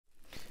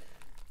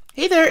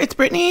Hey there, it's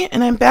Brittany,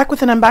 and I'm back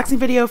with an unboxing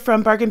video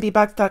from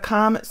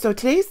BargainBeadBox.com. So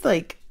today's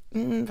like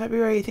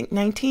February, I think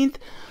 19th.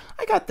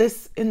 I got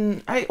this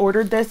I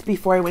ordered this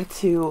before I went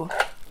to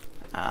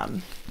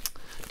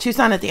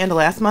Tucson at the end of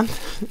last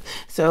month.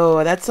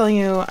 So that's telling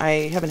you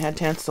I haven't had a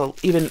chance to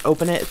even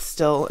open it. It's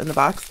still in the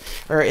box,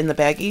 or in the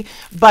baggie.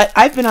 But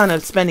I've been on a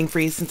spending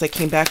freeze since I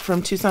came back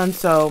from Tucson,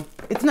 so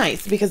it's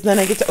nice because then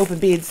I get to open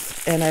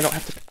beads and I don't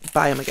have to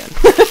buy them again.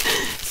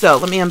 So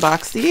let me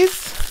unbox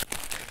these.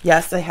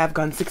 Yes, I have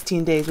gone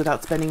 16 days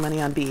without spending money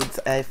on beads.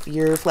 If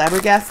you're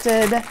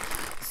flabbergasted,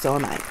 so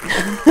am I.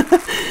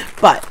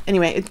 But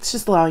anyway, it's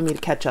just allowing me to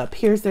catch up.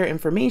 Here's their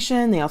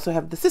information. They also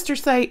have the sister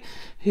site,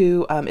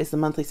 who is the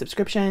monthly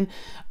subscription.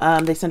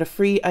 They send a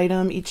free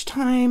item each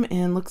time,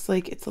 and looks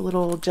like it's a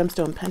little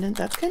gemstone pendant.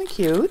 That's kind of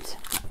cute.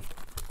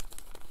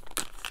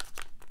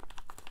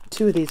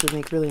 Two of these would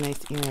make really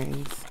nice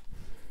earrings.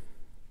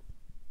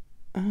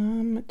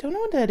 Don't know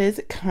what that is.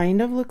 It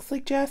kind of looks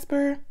like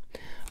jasper,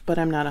 but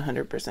I'm not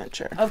 100%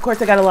 sure. Of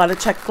course, I got a lot of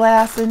check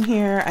glass in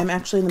here. I'm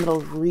actually in the middle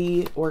of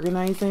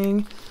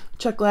reorganizing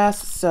check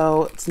glass,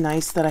 so it's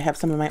nice that I have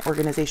some of my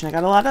organization. I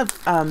got a lot of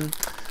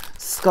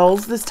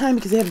skulls this time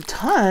because they had a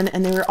ton,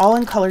 and they were all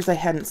in colors I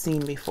hadn't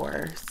seen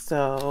before.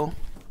 So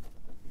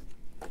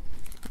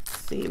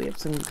let's see, we have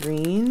some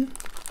green.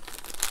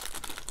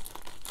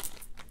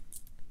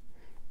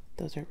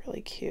 Those are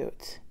really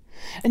cute.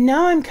 And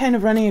now I'm kind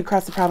of running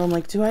across the problem,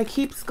 like, do I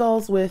keep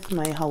skulls with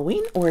my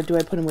Halloween or do I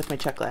put them with my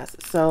check glass?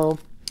 So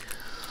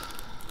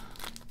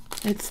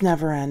it's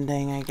never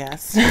ending, I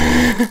guess.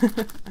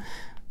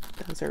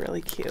 Those are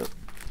really cute.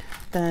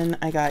 Then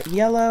I got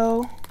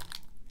yellow.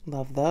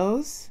 Love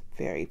those.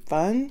 Very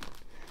fun.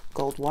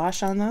 Gold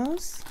wash on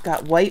those.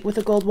 Got white with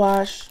a gold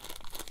wash.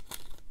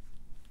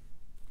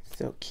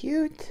 So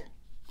cute.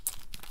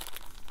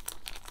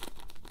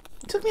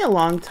 It took me a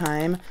long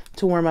time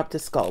to warm up to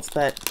skulls,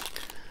 but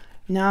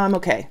now I'm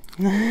okay.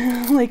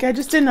 Like, I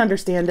just didn't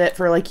understand it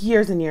for like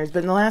years and years, but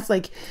in the last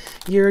like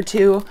year or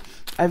two,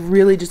 I've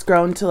really just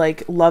grown to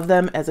like love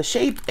them as a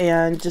shape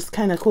and just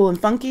kind of cool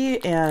and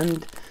funky.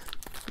 And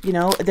you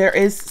know, there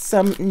is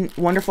some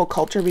wonderful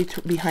culture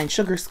behind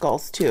sugar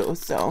skulls too.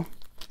 So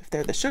if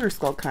they're the sugar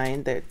skull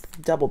kind, that's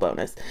double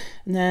bonus.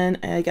 And then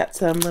I got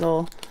some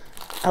little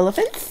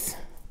elephants,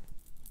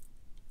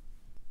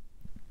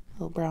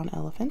 little brown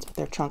elephants with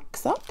their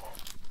trunks up.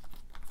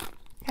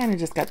 Kind of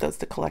just got those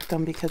to collect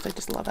them because I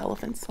just love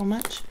elephants so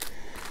much.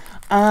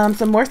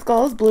 Some more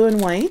skulls, blue and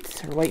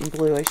white, or white and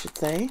blue, I should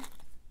say.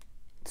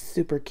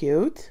 Super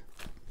cute.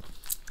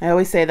 I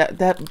always say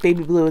that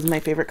baby blue was my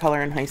favorite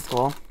color in high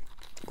school.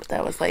 But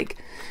that was like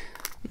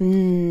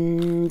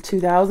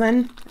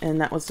 2000,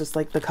 and that was just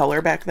like the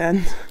color back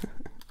then.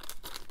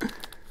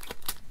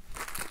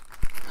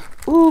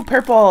 Ooh,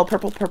 purple,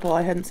 purple, purple.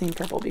 I hadn't seen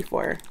purple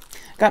before.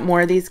 Got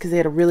more of these because they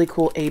had a really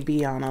cool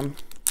AB on them.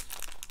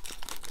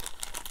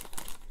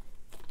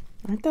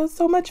 Aren't those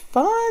so much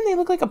fun? They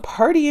look like a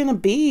party in a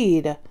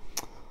bead.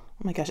 Oh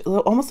my gosh, it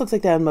almost looks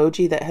like that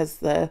emoji that has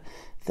the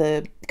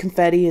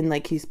confetti and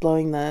like he's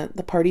blowing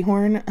the party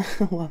horn.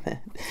 I love it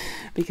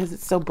because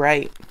it's so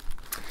bright.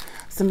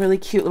 Some really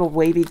cute little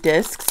wavy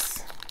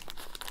discs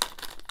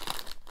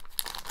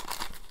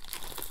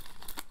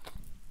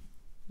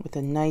with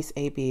a nice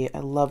AB. I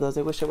love those.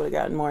 I wish I would have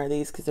gotten more of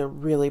these because they're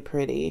really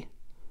pretty.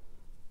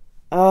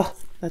 Oh,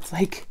 that's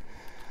like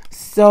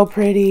so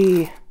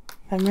pretty.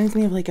 That reminds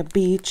me of like a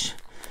beach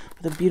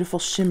with a beautiful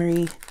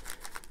shimmery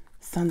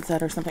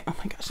sunset or something. Oh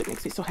my gosh, it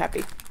makes me so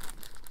happy.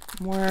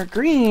 More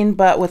green,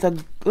 but with a,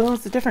 well,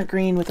 it's a different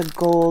green with a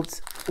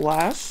gold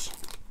wash.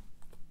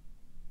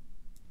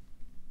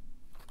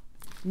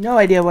 No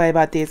idea why I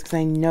bought these because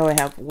I know I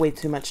have way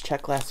too much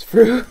check glass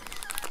fruit.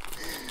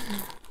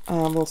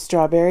 Little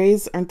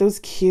strawberries. Aren't those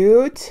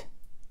cute?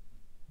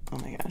 Oh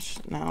my gosh.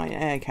 Now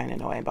I kind of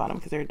know why I bought them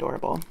because they're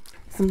adorable.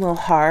 Some little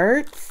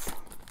hearts.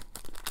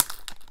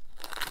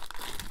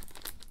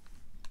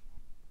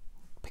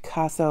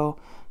 Picasso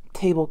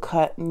table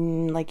cut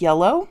like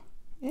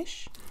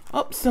yellow-ish.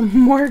 Oh, some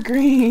more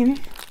green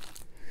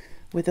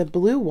with a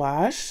blue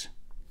wash.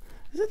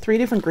 Is it 3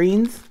 different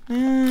greens?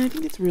 I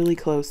think it's really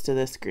close to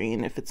this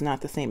green. If it's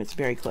not the same, it's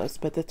very close,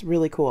 but that's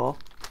really cool.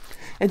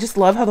 I just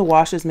love how the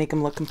washes make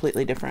them look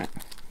completely different.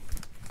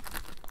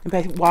 And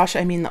by wash,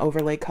 I mean the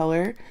overlay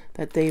color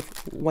that they've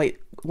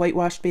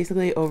whitewashed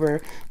basically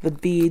over the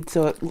bead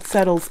so it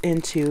settles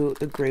into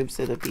the grooves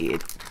of the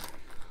bead.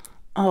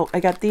 Oh, I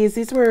got these.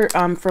 These were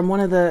from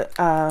one of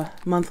the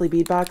monthly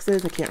bead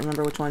boxes. I can't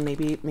remember which one,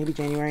 maybe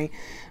January.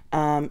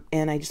 And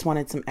I just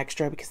wanted some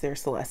extra because they're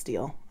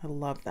celestial. I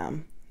love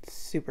them.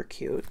 Super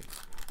cute.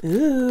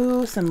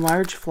 Ooh, some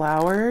large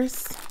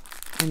flowers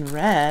in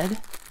red.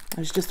 I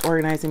was just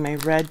organizing my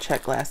red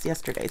check glass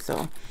yesterday,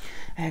 so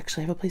I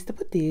actually have a place to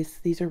put these.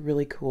 These are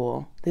really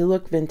cool. They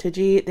look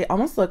vintagey. They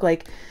almost look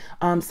like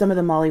some of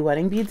the Molly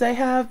wedding beads I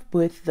have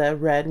with the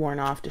red worn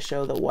off to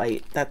show the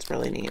white. That's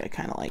really neat. I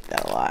kind of like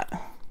that a lot.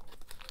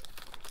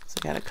 So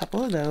I got a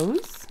couple of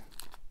those.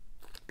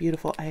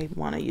 Beautiful. I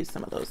want to use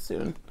some of those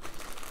soon.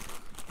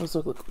 Those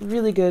look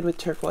really good with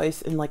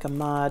turquoise in like a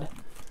mod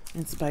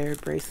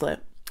inspired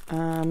bracelet.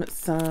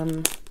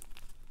 Some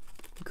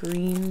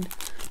green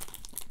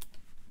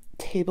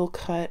table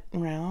cut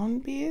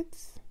round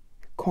beads,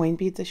 coin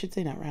beads I should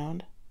say, not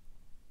round.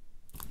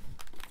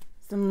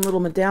 Some little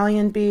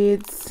medallion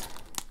beads.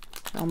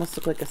 They almost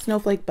look like a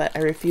snowflake, but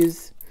I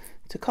refuse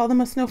to call them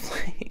a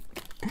snowflake.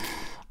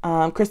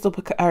 Not crystal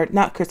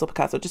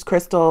Picasso, just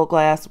crystal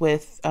glass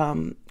with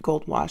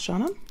gold wash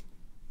on them.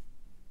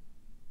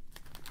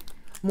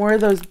 More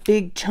of those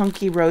big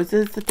chunky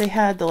roses that they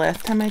had the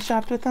last time I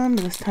shopped with them,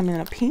 this time in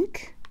a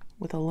pink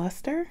with a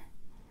luster.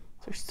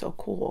 They're so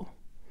cool.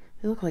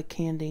 They look like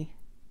candy.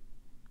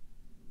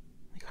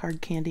 Like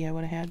hard candy I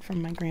would have had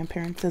from my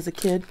grandparents as a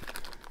kid.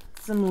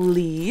 Some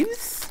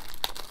leaves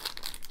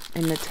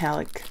in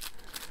metallic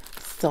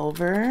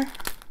silver.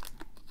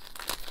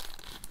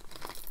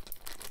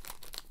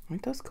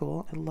 Aren't those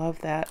cool? I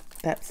love that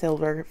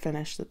silver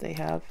finish that they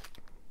have.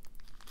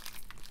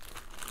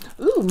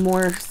 Ooh,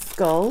 more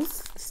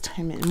skulls. This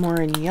time more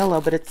in yellow,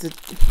 but I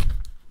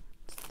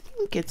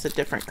think it's a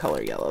different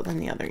color yellow than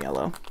the other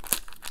yellow.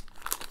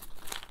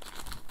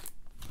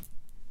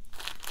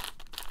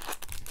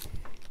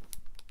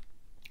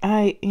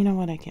 You know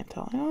what, I can't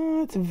tell.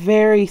 Oh, it's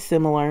very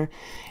similar.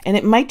 And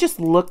it might just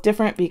look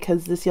different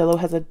because this yellow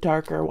has a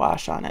darker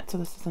wash on it. So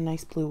this is a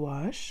nice blue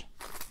wash.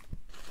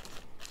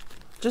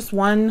 Just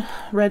one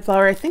red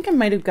flower. I think I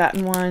might have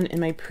gotten one in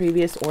my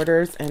previous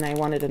orders and I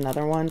wanted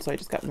another one, so I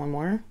just got one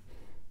more.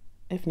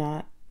 If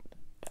not,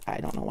 I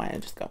don't know why I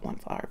just got one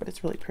flower, but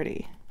it's really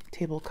pretty.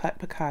 Table cut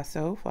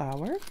Picasso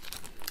flower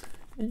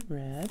in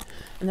red.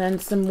 And then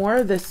some more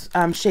of this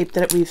shape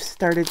that we've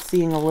started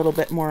seeing a little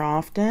bit more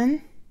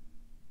often.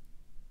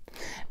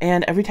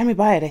 And every time I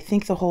buy it, I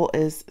think the hole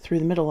is through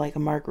the middle like a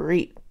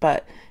marguerite,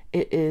 but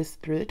it is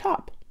through the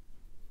top.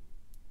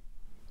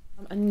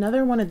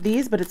 Another one of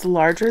these, but it's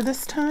larger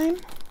this time.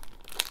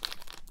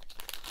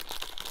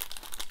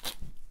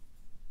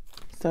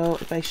 So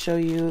if I show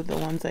you the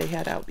ones I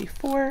had out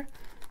before,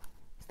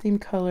 same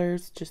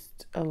colors,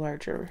 just a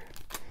larger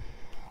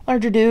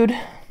dude.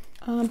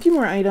 A few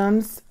more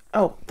items.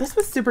 Oh, this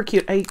was super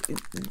cute. I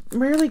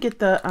rarely get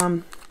the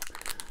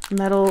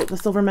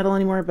silver medal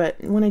anymore,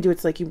 but when I do,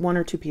 it's like one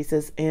or two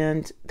pieces,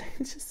 and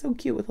it's just so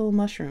cute with little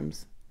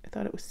mushrooms. I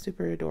thought it was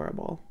super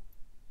adorable.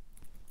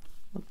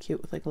 Look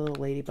cute with like a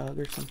little ladybug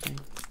or something.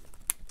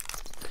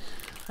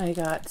 I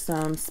got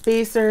some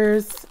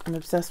spacers. I'm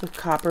obsessed with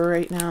copper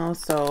right now,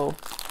 so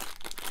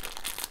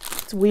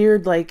it's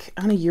weird, like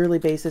on a yearly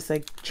basis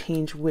I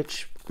change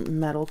which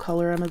metal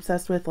color I'm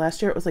obsessed with.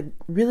 Last year it was like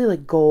really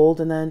like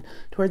gold, and then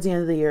towards the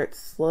end of the year it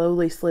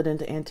slowly slid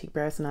into antique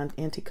brass and on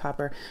antique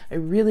copper. I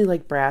really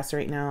like brass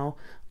right now.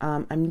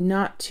 I'm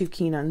not too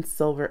keen on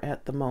silver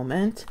at the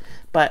moment,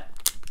 but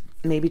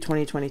maybe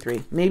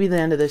 2023, maybe the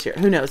end of this year,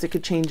 who knows, it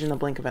could change in the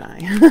blink of an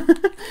eye.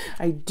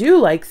 I do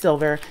like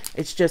silver,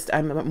 it's just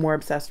I'm more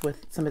obsessed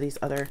with some of these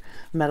other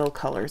metal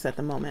colors at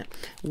the moment.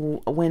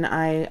 When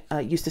I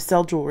used to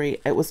sell jewelry,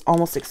 it was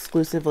almost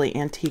exclusively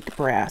antique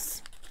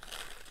brass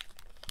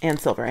and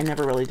silver. I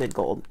never really did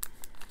gold.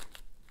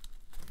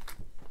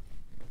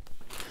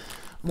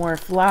 More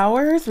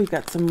flowers. We've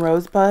got some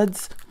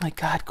rosebuds. My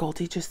God,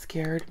 Goldie just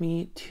scared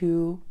me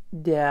to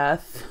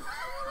death.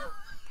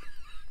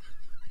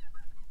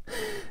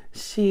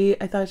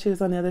 I thought she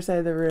was on the other side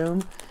of the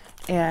room,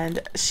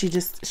 and she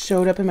just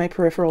showed up in my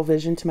peripheral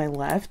vision to my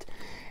left,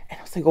 and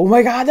I was like, oh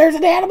my God, there's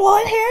an animal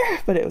in here,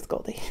 but it was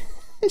Goldie.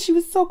 And she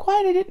was so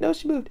quiet, I didn't know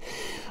she moved.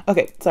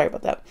 Okay, sorry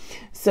about that.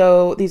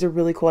 So these are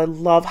really cool. I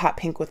love hot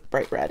pink with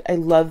bright red. I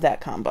love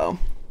that combo.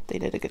 They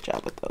did a good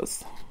job with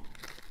those.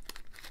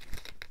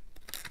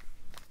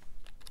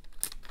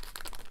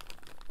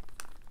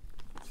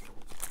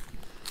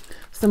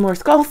 Some more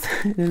skulls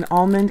in an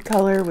almond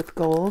color with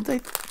gold, I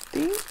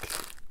think.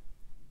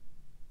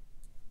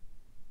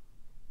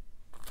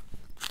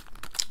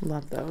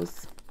 Love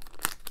those.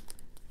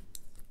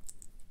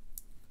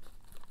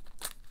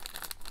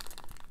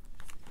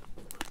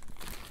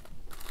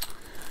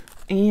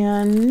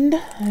 And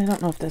I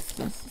don't know if this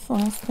is the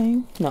last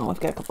thing. No, I've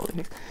got a couple of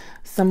things.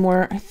 Some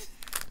more, I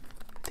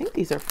think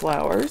these are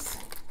flowers.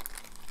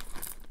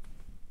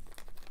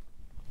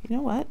 You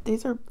know what?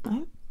 These are,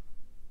 I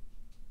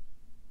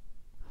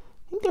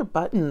think they're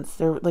buttons.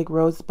 They're like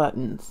rose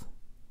buttons.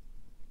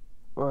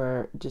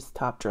 Or just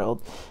top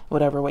drilled,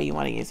 whatever way you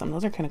want to use them.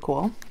 Those are kind of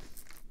cool.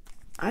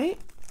 I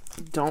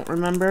don't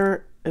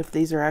remember if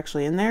these are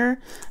actually in there.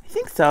 I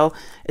think so.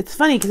 It's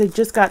funny because I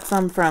just got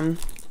some from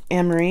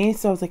Anne-Marie,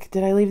 so I was like,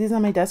 did I leave these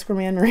on my desk from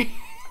Anne-Marie?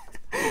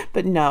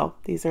 But no,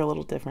 these are a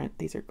little different.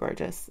 These are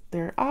gorgeous.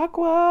 They're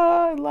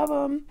aqua. I love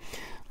them.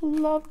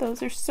 Love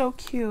those. They're so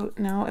cute.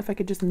 Now, if I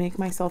could just make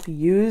myself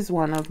use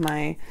one of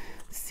my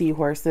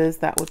seahorses,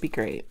 that would be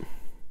great.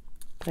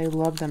 But I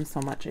love them so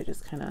much, I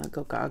just kind of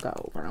go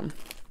gaga over them.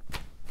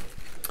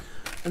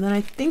 And then I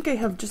think I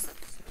have just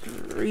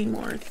 3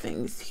 more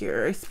things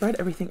here. I spread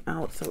everything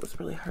out, so it was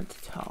really hard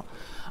to tell.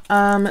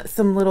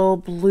 Some little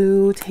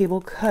blue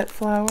table cut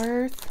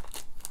flowers.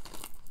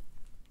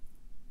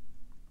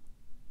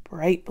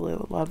 Bright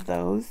blue, love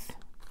those.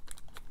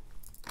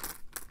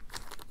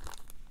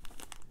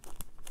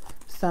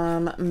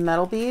 some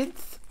metal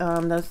beads,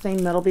 those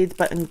same metal beads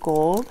but in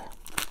gold.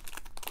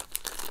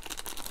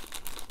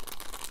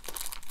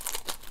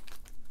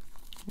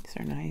 These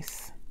are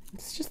nice.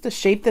 It's just a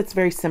shape that's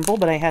very simple,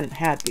 but I hadn't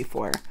had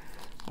before.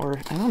 Or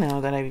I don't know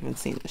that I've even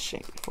seen this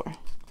shape before.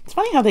 It's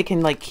funny how they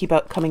can like keep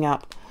up coming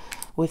up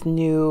with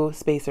new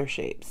spacer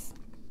shapes.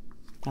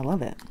 I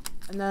love it.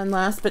 And then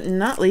last but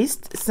not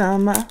least,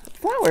 some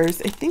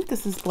flowers. I think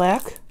this is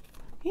black.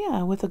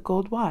 Yeah, with a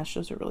gold wash.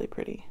 Those are really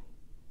pretty.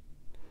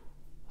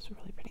 Those are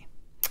really pretty.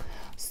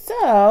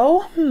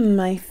 So,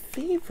 my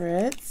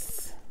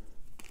favorites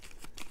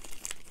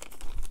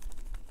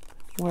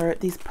were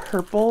these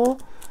purple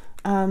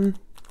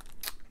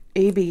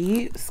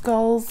AB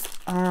skulls.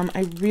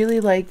 I really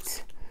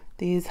liked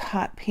these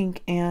hot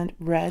pink and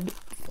red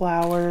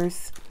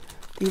flowers.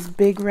 These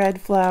big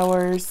red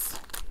flowers.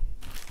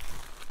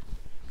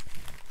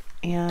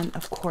 And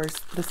of course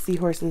the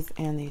seahorses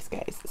and these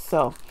guys.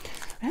 So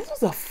this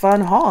was a fun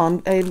haul.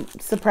 I'm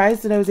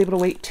surprised that I was able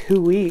to wait 2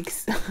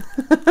 weeks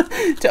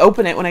to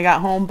open it when I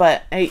got home,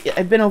 but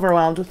I've been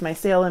overwhelmed with my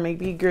sale and my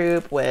bead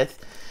group, with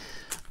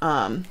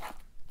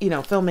you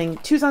know, filming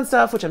Tucson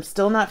stuff, which I'm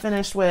still not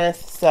finished with.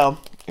 So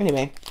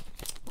anyway,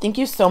 thank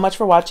you so much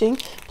for watching.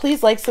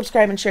 Please like,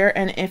 subscribe, and share.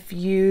 And if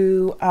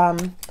you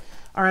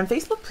are on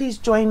Facebook, please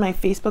join my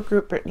Facebook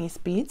group, Brittany's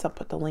Beads. I'll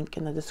put the link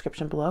in the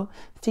description below.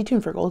 Stay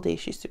tuned for Gold Day.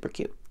 She's super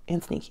cute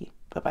and sneaky.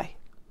 Bye-bye.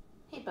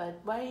 Hey, bud.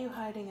 Why are you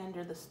hiding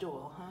under the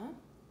stool, huh?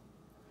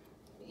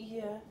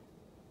 Yeah.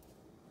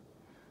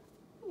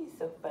 You're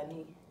so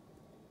funny.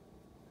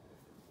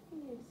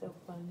 You're so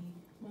funny.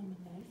 Mama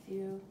loves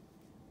you.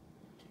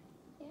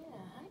 Yeah.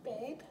 Hi,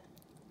 babe.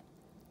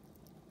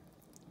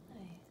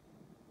 Hi.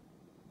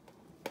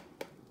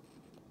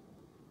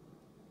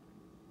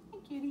 Hi,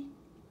 cutie.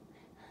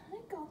 Hi,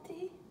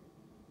 Goldie.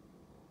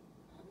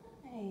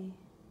 Hi.